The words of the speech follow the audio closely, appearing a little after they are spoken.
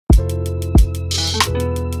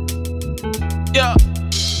Yeah.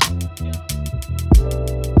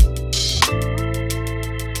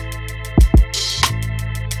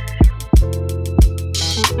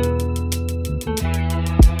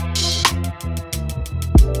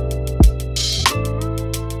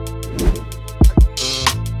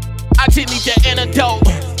 I just need the antidote.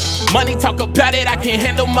 Money talk about it, I can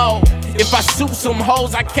handle more. If I shoot some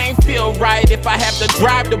hoes, I can't feel right. If I have to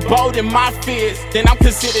drive the boat in my fears, then I'm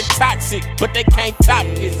considered toxic, but they can't top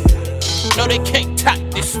this. No, they can't top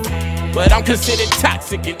this. But I'm considered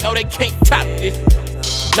toxic, and no, they can't top this.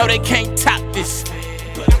 No, they can't top this.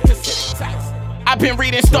 But I'm considered toxic. I've been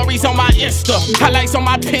reading stories on my Insta, highlights on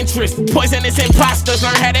my Pinterest. Poisonous imposters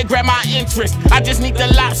learn how to grab my interest. I just need the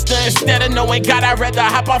lobster instead of knowing God. I'd rather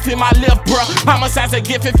hop off in my lift, bruh. Homicide's a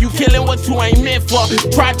gift if you killing what you ain't meant for.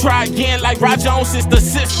 Try again like Rob Jones'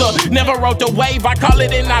 sister. Never wrote the wave, I call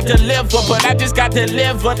it and I deliver. But I just got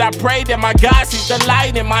delivered. I pray that my God sees the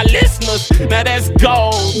light in my listeners. Now that's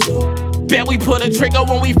gold. Bet we pull a trigger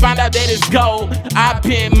when we find out that it's gold. I've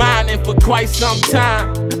been mining for quite some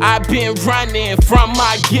time. I've been running from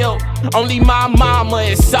my guilt. Only my mama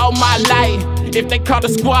is all my life. If they call the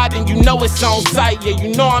squad, then you know it's on sight. Yeah,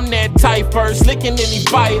 you know I'm that type. First licking any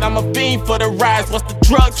fight. I'm a fiend for the rise. What's the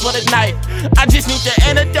drugs for the night? I just need the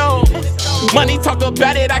antidote. Money talk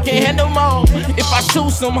about it, I can handle more. If I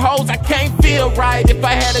shoot some hoes, I can't feel right. If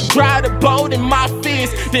I had to drive the boat in my fears,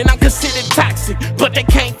 then I'm considered toxic, but they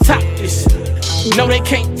can't top this. No, they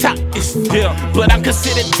can't top this. Yeah, but I'm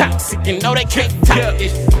considered toxic, and no, they can't top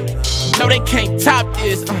this. No, they can't top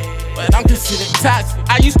this. But I'm considered toxic.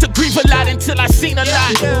 I used to grieve a lot until I seen a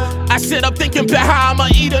lot. I sit up thinking about how I'ma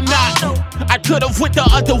eat or not. I could've went the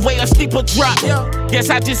other way, a steeper drop. Guess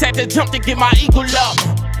I just had to jump to get my eagle up.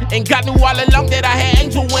 And God knew all along that I had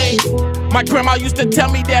angel wings. My grandma used to tell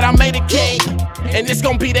me that I made a king. And it's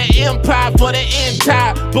gonna be the empire for the end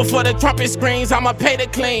time. Before the trumpet screams, I'ma pay the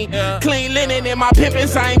clean. Clean linen in my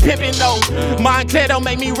pimpins, I ain't pimpin' no. Montclair don't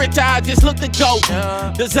make me rich, I just look the goat.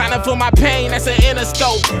 Designer for my pain, that's an inner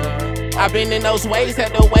scope. I've been in those ways,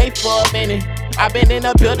 had to wait for a minute. I've been in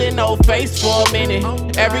a building, no face for a minute.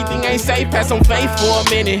 Everything ain't safe, pass some faith for a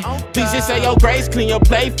minute. Please just say your grace, clean your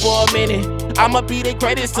plate for a minute. I'ma be the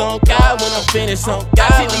greatest on God when I'm finished. On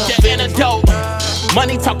God, I need the antidote.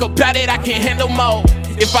 Money talk about it, I can handle more.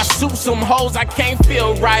 If I shoot some hoes, I can't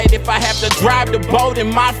feel right. If I have to drive the boat in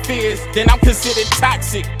my fears, then I'm considered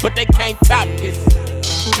toxic, but they can't top this.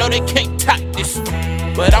 No, they can't top this.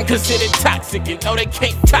 But I'm considered toxic, and no, they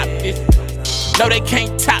can't top this. No, they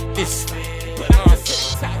can't top this. But I'm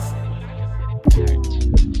considered toxic.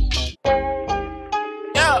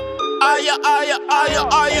 Yeah, oh yeah.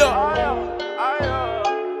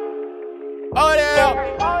 Oh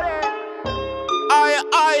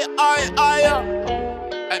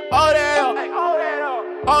there.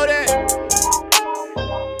 Oh there.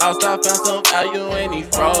 Outside found some value in these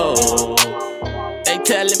roads. They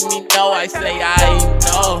telling me no, I say I ain't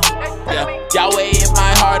no. Yeah, Yahweh in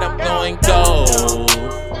my heart, I'm going gold.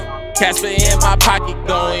 Casper in my pocket,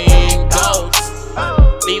 going ghost.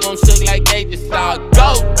 Leave them shook like they just saw a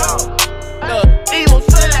ghost. Leave them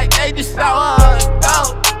shook like they just saw a